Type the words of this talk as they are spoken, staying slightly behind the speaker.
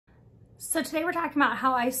So today we're talking about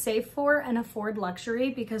how I save for and afford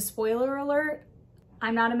luxury because, spoiler alert,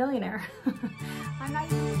 I'm not a millionaire. I'm not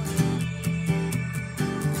even...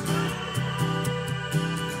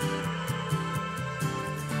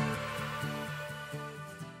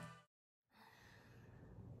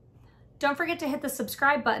 Don't forget to hit the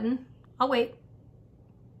subscribe button. I'll wait.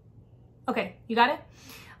 Okay, you got it?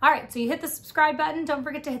 All right, so you hit the subscribe button. Don't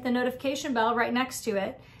forget to hit the notification bell right next to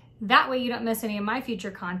it. That way you don't miss any of my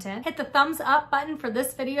future content. Hit the thumbs up button for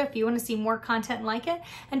this video if you want to see more content like it.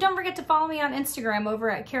 And don't forget to follow me on Instagram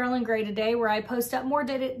over at Carolyn Gray Today, where I post up more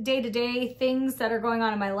day-to-day things that are going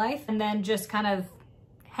on in my life, and then just kind of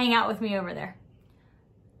hang out with me over there.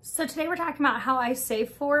 So today we're talking about how I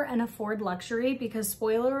save for and afford luxury because,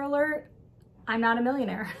 spoiler alert, I'm not a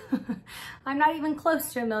millionaire. I'm not even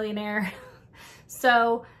close to a millionaire.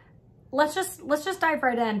 So let's just dive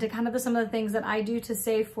right into kind of some of the things that I do to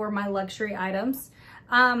save for my luxury items.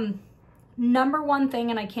 Number one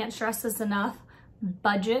thing, and I can't stress this enough,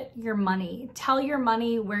 budget your money. Tell your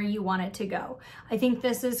money where you want it to go. I think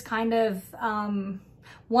this is kind of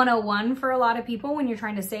 101 for a lot of people when you're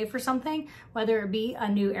trying to save for something, whether it be a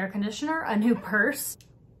new air conditioner, a new purse,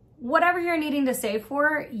 whatever you're needing to save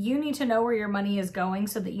for, you need to know where your money is going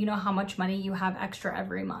so that you know how much money you have extra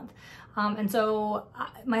every month. And so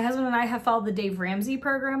my husband and I have followed the Dave Ramsey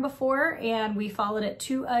program before, and we followed it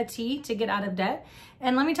to a T to get out of debt.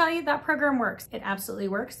 And let me tell you, that program works. It absolutely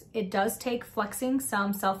works. It does take flexing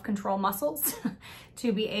some self-control muscles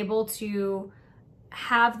to be able to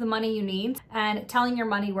have the money you need and telling your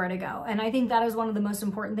money where to go. And I think that is one of the most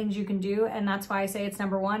important things you can do. And that's why I say it's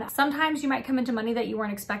number one. Sometimes you might come into money that you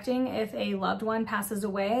weren't expecting if a loved one passes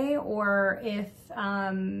away, or if,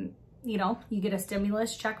 you know, you get a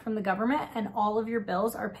stimulus check from the government and all of your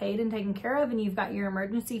bills are paid and taken care of, and you've got your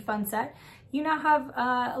emergency fund set. You now have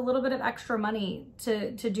a little bit of extra money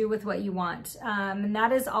to do with what you want. And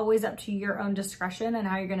that is always up to your own discretion and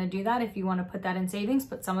how you're gonna do that. If you wanna put that in savings,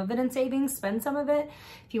 put some of it in savings, spend some of it.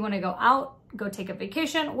 If you wanna go out, go take a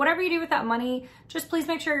vacation, whatever you do with that money, just please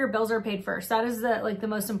make sure your bills are paid first. That is the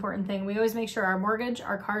most important thing. We always make sure our mortgage,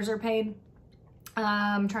 our cars are paid.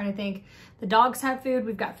 I'm trying to think, the dogs have food,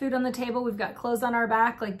 we've got food on the table, we've got clothes on our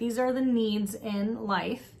back. Like, these are the needs in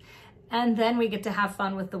life. And then we get to have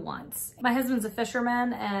fun with the wants. My husband's a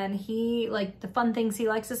fisherman, and he, like, the fun things he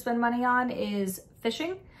likes to spend money on is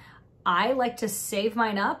fishing. I like to save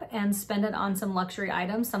mine up and spend it on some luxury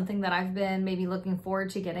items, something that I've been maybe looking forward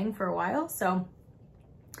to getting for a while. So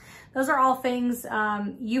those are all things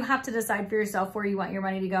you have to decide for yourself where you want your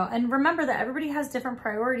money to go. And remember that everybody has different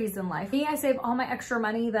priorities in life. Me, I save all my extra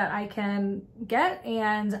money that I can get,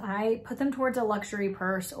 and I put them towards a luxury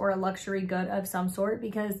purse or a luxury good of some sort,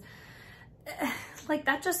 because like,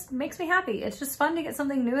 that just makes me happy. It's just fun to get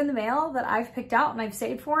something new in the mail that I've picked out and I've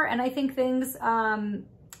saved for. And I think things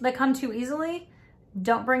that come too easily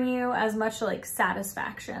don't bring you as much like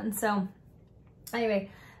satisfaction. So anyway,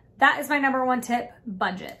 that is my number one tip: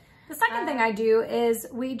 budget. The second thing I do is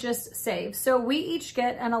we just save. So we each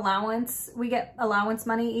get an allowance. We get allowance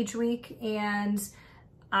money each week, and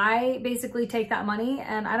I basically take that money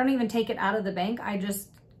and I don't even take it out of the bank. I just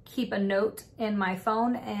keep a note in my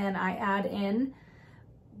phone and I add in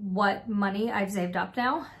what money I've saved up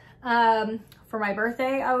now. For my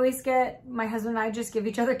birthday, I always get, my husband and I just give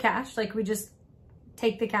each other cash. Like, we just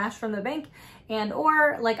take the cash from the bank, and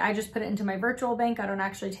or like I just put it into my virtual bank. I don't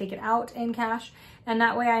actually take it out in cash. And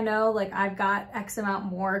that way I know, like, I've got X amount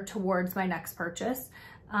more towards my next purchase.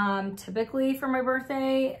 Typically for my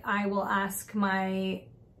birthday, I will ask my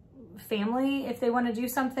family if they want to do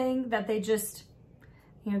something that they just,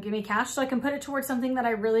 you know, give me cash so I can put it towards something that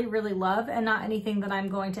I really, really love, and not anything that I'm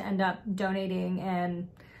going to end up donating in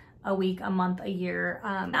a week, a month, a year.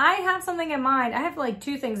 I have something in mind. I have like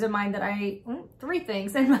three things in mind that I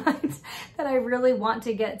really want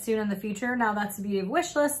to get soon in the future. Now, that's the beauty of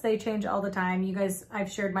wish lists. They change all the time. You guys,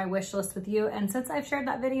 I've shared my wish list with you, and since I've shared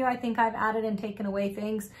that video, I think I've added and taken away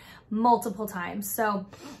things multiple times. So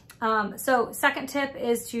second tip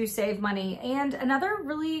is to save money. And another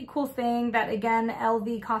really cool thing that, again,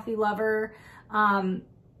 LV Coffee Lover,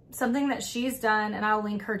 something that she's done, and I'll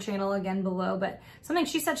link her channel again below, but something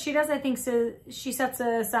she said she does, I think, so she sets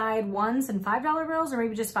aside $1s and $5 bills, or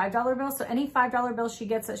maybe just $5 bills. So any $5 bill she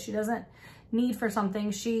gets that she doesn't need for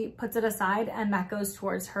something, she puts it aside, and that goes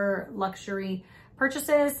towards her luxury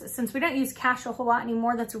purchases. Since we don't use cash a whole lot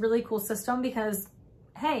anymore, that's a really cool system, because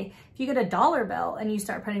hey, if you get a $1 bill and you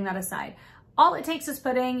start putting that aside, all it takes is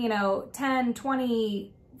putting, you know, 10,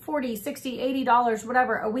 20, $40, $40, $60, $80,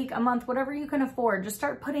 whatever, a week, a month, whatever you can afford, just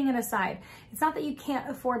start putting it aside. It's not that you can't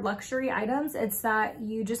afford luxury items, it's that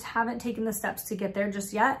you just haven't taken the steps to get there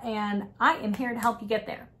just yet, and I am here to help you get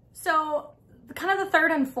there. So kind of the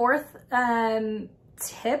third and fourth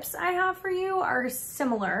tips I have for you are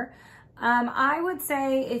similar. I would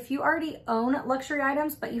say if you already own luxury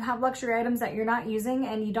items, but you have luxury items that you're not using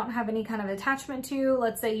and you don't have any kind of attachment to,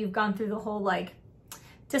 let's say you've gone through the whole like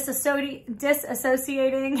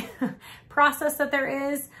disassociating process that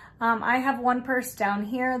there is. I have one purse down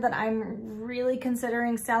here that I'm really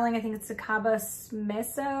considering selling. I think it's a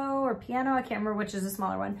Meso or Piano. I can't remember which is the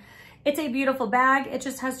smaller one. It's a beautiful bag. It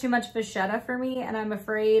just has too much vachetta for me, and I'm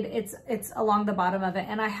afraid it's along the bottom of it,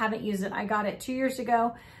 and I haven't used it. I got it 2 years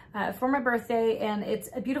ago for my birthday, and it's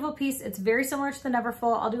a beautiful piece. It's very similar to the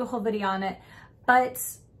Neverfull. I'll do a whole video on it, but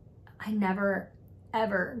I never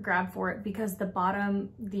ever grab for it because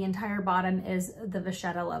the entire bottom is the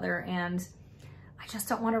vachetta leather, and I just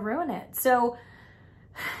don't want to ruin it. So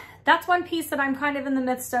that's one piece that I'm kind of in the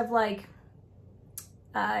midst of like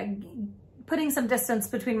putting some distance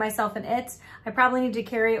between myself and it. I probably need to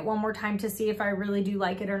carry it one more time to see if I really do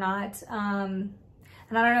like it or not. And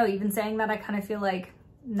I don't know, even saying that, I kind of feel like,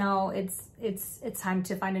 no, it's time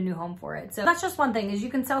to find a new home for it. So that's just one thing, is you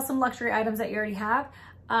can sell some luxury items that you already have.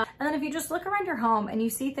 And then if you just look around your home and you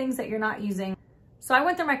see things that you're not using. So I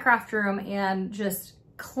went through my craft room and just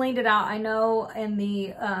cleaned it out. I know in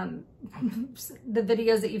the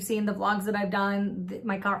videos that you've seen, the vlogs that I've done,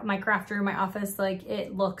 my craft room, my office, like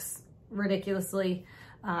it looks ridiculously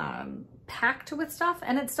packed with stuff,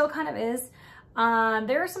 and it still kind of is.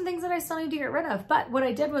 There are some things that I still need to get rid of, but what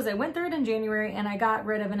I did was I went through it in January and I got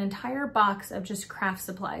rid of an entire box of just craft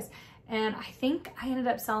supplies, and I think I ended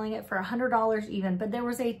up selling it for $100 even, but there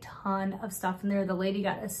was a ton of stuff in there. The lady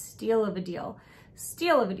got a steal of a deal.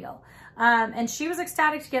 And she was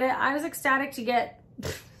ecstatic to get it. I was ecstatic to get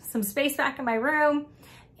some space back in my room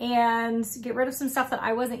and get rid of some stuff that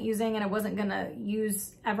I wasn't using and I wasn't gonna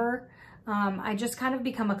use ever. I just kind of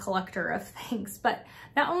become a collector of things. But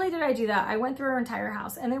not only did I do that, I went through our entire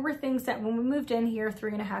house, and there were things that when we moved in here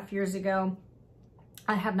 3.5 years ago,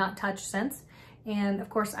 I have not touched since. And of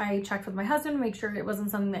course I checked with my husband to make sure it wasn't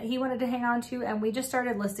something that he wanted to hang on to. And we just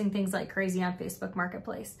started listing things like crazy on Facebook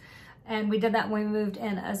Marketplace. And we did that when we moved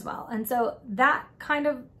in as well. And so that kind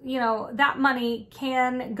of, you know, that money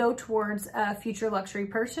can go towards a future luxury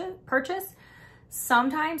purchase.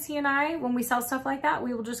 Sometimes he and I, when we sell stuff like that,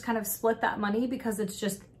 we will just kind of split that money because it's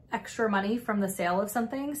just extra money from the sale of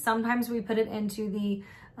something. Sometimes we put it into the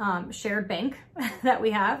shared bank that we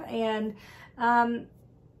have. And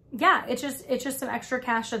yeah, it's just some extra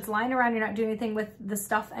cash that's lying around. You're not doing anything with the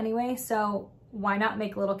stuff anyway. So why not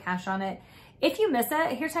make a little cash on it? If you miss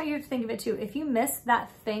it, here's how you have to think of it too. If you miss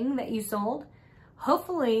that thing that you sold,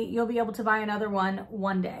 hopefully you'll be able to buy another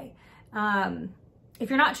one day. If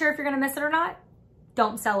you're not sure if you're gonna miss it or not,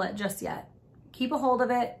 don't sell it just yet. Keep a hold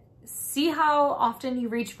of it. See how often you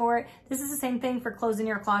reach for it. This is the same thing for clothes in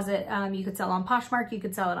your closet. You could sell on Poshmark, you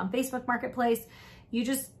could sell it on Facebook Marketplace. You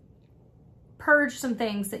just purge some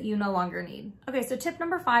things that you no longer need. Okay, so tip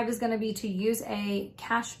number 5 is gonna be to use a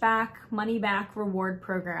cashback, money back reward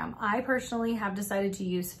program. I personally have decided to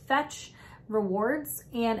use Fetch Rewards,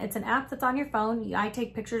 and it's an app that's on your phone. I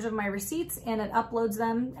take pictures of my receipts and it uploads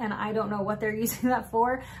them, and I don't know what they're using that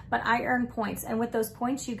for, but I earn points. And with those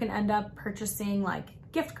points, you can end up purchasing like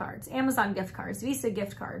gift cards, Amazon gift cards, Visa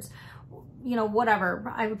gift cards, you know,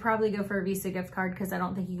 whatever. I would probably go for a Visa gift card because I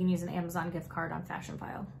don't think you can use an Amazon gift card on Fashion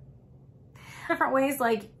File. Different ways,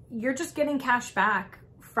 like you're just getting cash back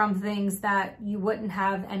from things that you wouldn't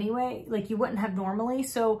have anyway, like you wouldn't have normally.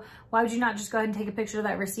 So why would you not just go ahead and take a picture of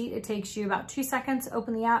that receipt? It takes you about 2 seconds,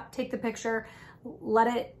 open the app, take the picture,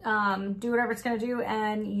 let it do whatever it's gonna do,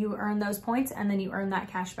 and you earn those points, and then you earn that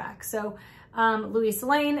cash back. So Louise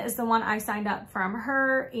Lane is the one I signed up from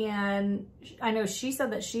her, and I know she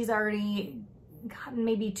said that she's already gotten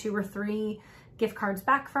maybe 2 or 3 gift cards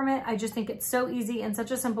back from it. I just think it's so easy and such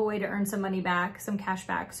a simple way to earn some money back, some cash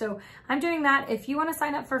back. So I'm doing that. If you want to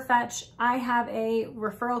sign up for Fetch, I have a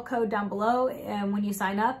referral code down below, and when you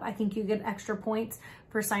sign up, I think you get extra points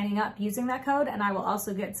for signing up using that code, and I will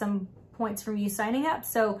also get some points from you signing up.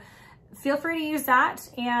 So feel free to use that,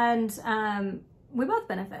 and we both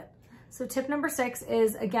benefit. So tip number 6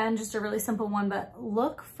 is, again, just a really simple one, but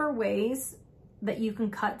look for ways that you can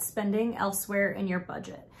cut spending elsewhere in your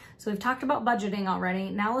budget. So we've talked about budgeting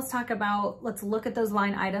already. Now let's look at those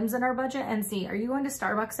line items in our budget and see, are you going to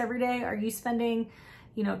Starbucks every day? Are you spending,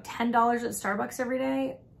 you know, $10 at Starbucks every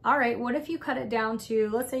day? All right, what if you cut it down to,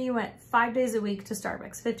 let's say you went 5 days a week to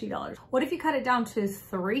Starbucks, $50. What if you cut it down to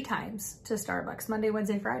 3 times to Starbucks, Monday,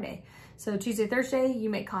 Wednesday, Friday? So Tuesday, Thursday, you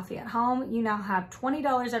make coffee at home. You now have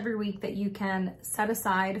 $20 every week that you can set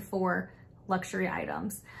aside for luxury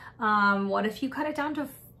items. What if you cut it down to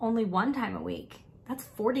only 1 time a week? That's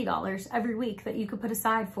 $40 every week that you could put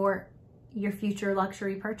aside for your future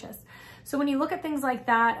luxury purchase. So when you look at things like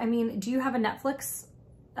that, I mean, do you have a Netflix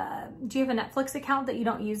account that you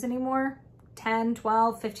don't use anymore? $10,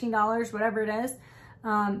 $12, $15, whatever it is.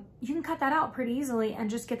 You can cut that out pretty easily and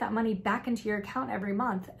just get that money back into your account every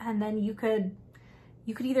month. And then you could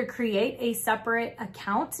either create a separate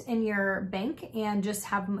account in your bank and just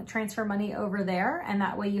have transfer money over there. And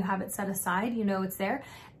that way you have it set aside, you know it's there.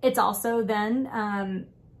 It's also then,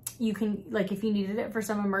 you can, like, if you needed it for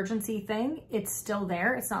some emergency thing, it's still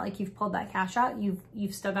there. It's not like you've pulled that cash out.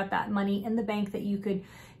 You've still got that money in the bank that you could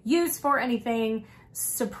use for anything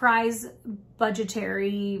surprise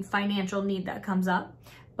budgetary financial need that comes up.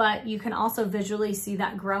 But you can also visually see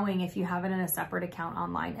that growing if you have it in a separate account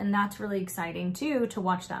online. And that's really exciting too, to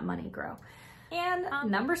watch that money grow. And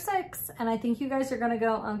number 6, and I think you guys are gonna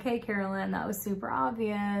go, okay, Carolyn, that was super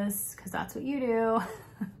obvious, because that's what you do.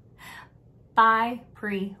 Buy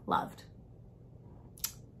pre-loved.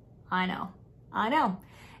 I know.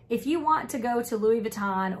 If you want to go to Louis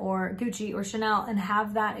Vuitton or Gucci or Chanel and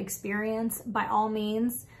have that experience, by all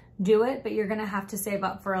means, do it, but you're gonna have to save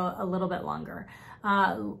up for a little bit longer.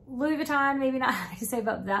 Louis Vuitton, maybe not to save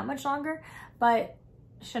up that much longer, but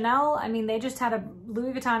Chanel, I mean, Louis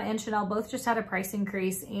Vuitton and Chanel both just had a price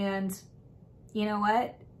increase, and you know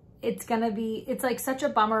what? It's like such a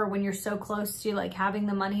bummer when you're so close to like having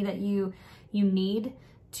the money that you need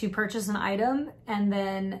to purchase an item, and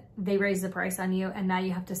then they raise the price on you, and now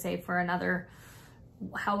you have to save for another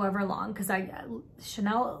however long, because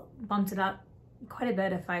Chanel bumped it up quite a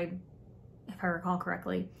bit if I recall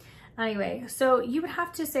correctly. Anyway, so you would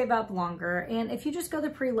have to save up longer, and if you just go the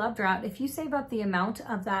pre-loved route, if you save up the amount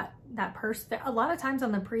of that purse, a lot of times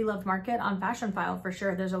on the pre-loved market, on Fashion File for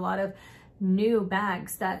sure, there's a lot of new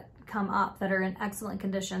bags that come up that are in excellent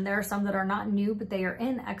condition. There are some that are not new, but they are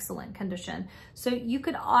in excellent condition. So you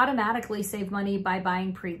could automatically save money by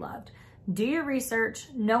buying pre-loved. Do your research,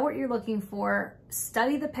 know what you're looking for,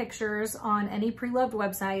 study the pictures on any pre-loved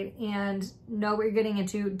website, and know what you're getting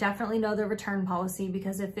into. Definitely know the return policy,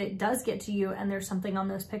 because if it does get to you and there's something on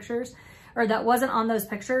those pictures, or that wasn't on those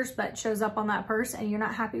pictures but shows up on that purse and you're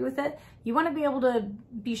not happy with it, you want to be able to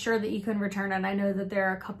be sure that you can return it. I know that there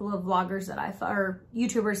are a couple of vloggers or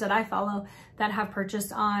YouTubers that I follow that have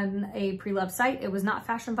purchased on a pre-loved site. It was not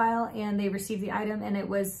Fashion File, and they received the item and it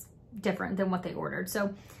was different than what they ordered.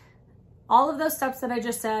 So all of those steps that I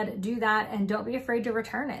just said, do that, and don't be afraid to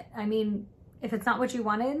return it. I mean, if it's not what you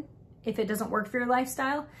wanted, if it doesn't work for your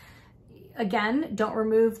lifestyle, again, don't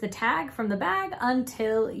remove the tag from the bag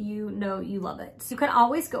until you know you love it. So you can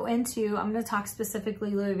always go into, I'm going to talk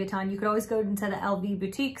specifically Louis Vuitton, you could always go into the LV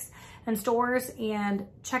boutiques and stores and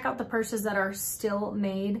check out the purses that are still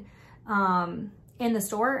made in the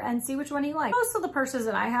store and see which one you like. Most of the purses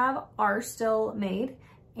that I have are still made,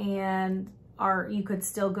 and you could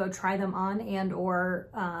still go try them on and or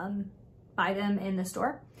buy them in the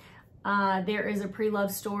store. There is a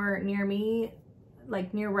pre-loved store near me,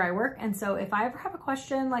 like near where I work. And so if I ever have a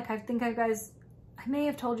question, like I may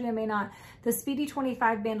have told you, I may not, the Speedy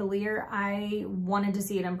 25 bandolier, I wanted to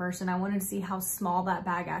see it in person. I wanted to see how small that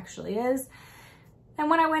bag actually is. And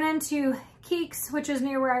when I went into Keeks, which is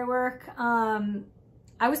near where I work,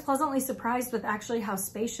 I was pleasantly surprised with actually how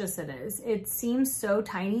spacious it is. It seems so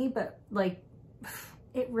tiny, but like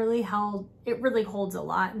it really holds a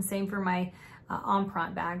lot. And same for my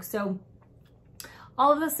Empreinte bag. So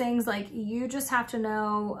all of those things, like, you just have to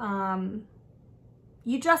know,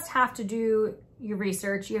 you just have to do your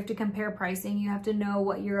research. You have to compare pricing. You have to know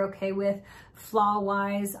what you're okay with flaw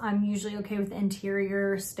wise. I'm usually okay with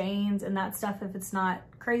interior stains and that stuff if it's not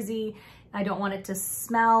crazy. I don't want it to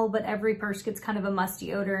smell, but every purse gets kind of a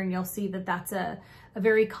musty odor, and you'll see that that's a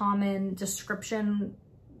very common description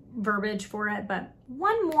verbiage for it. But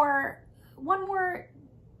one more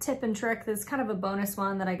tip and trick that's kind of a bonus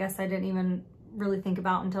one that I guess I didn't even really think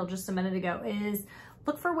about until just a minute ago is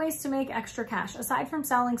look for ways to make extra cash. Aside from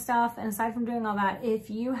selling stuff and aside from doing all that, if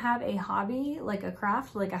you have a hobby, like a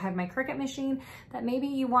craft, like I have my Cricut machine, that maybe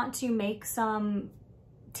you want to make some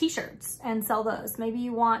t-shirts and sell those. Maybe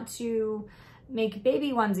you want to make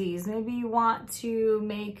baby onesies. Maybe you want to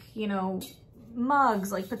make, you know,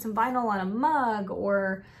 mugs, like put some vinyl on a mug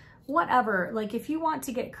or whatever. Like if you want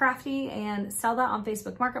to get crafty and sell that on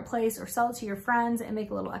Facebook Marketplace or sell it to your friends and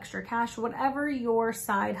make a little extra cash, whatever your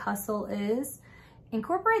side hustle is,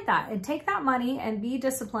 incorporate that and take that money and be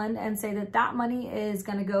disciplined and say that that money is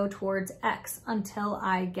going to go towards X until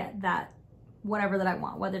I get that, whatever that I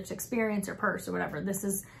want, whether it's experience or purse or whatever. This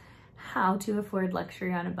is how to afford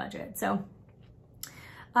luxury on a budget. So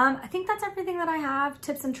I think that's everything that I have,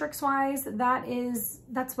 tips and tricks wise.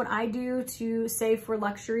 That's what I do to save for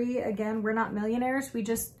luxury. Again, we're not millionaires. We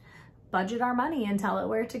just budget our money and tell it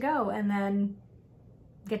where to go and then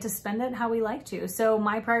get to spend it how we like to. So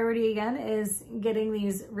my priority again is getting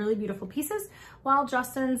these really beautiful pieces, while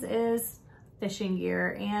Justin's is fishing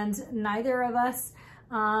gear. And neither of us,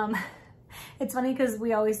 it's funny because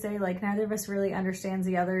we always say like neither of us really understands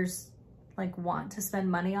the other's like want to spend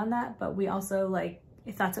money on that, but we also like,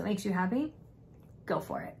 if that's what makes you happy, go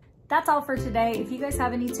for it. That's all for today. If you guys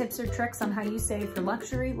have any tips or tricks on how you save for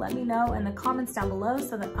luxury, let me know in the comments down below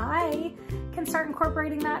so that I can start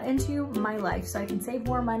incorporating that into my life so I can save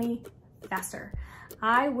more money faster.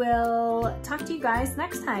 I will talk to you guys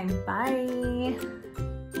next time. Bye.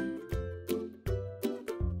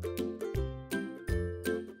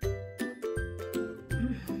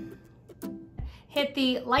 Hit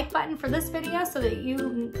the like button for this video so that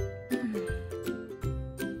you,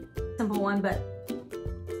 simple one, but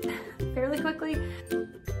fairly quickly.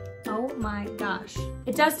 Oh my gosh.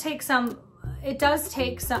 It does take some,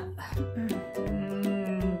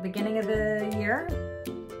 beginning of the year.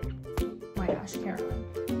 Oh my gosh, Carolyn.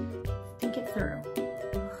 Think it through.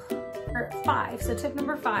 5, so tip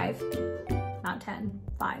number 5, not 10,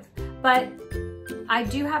 5. But I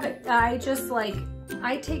do have it, I just like,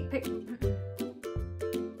 I take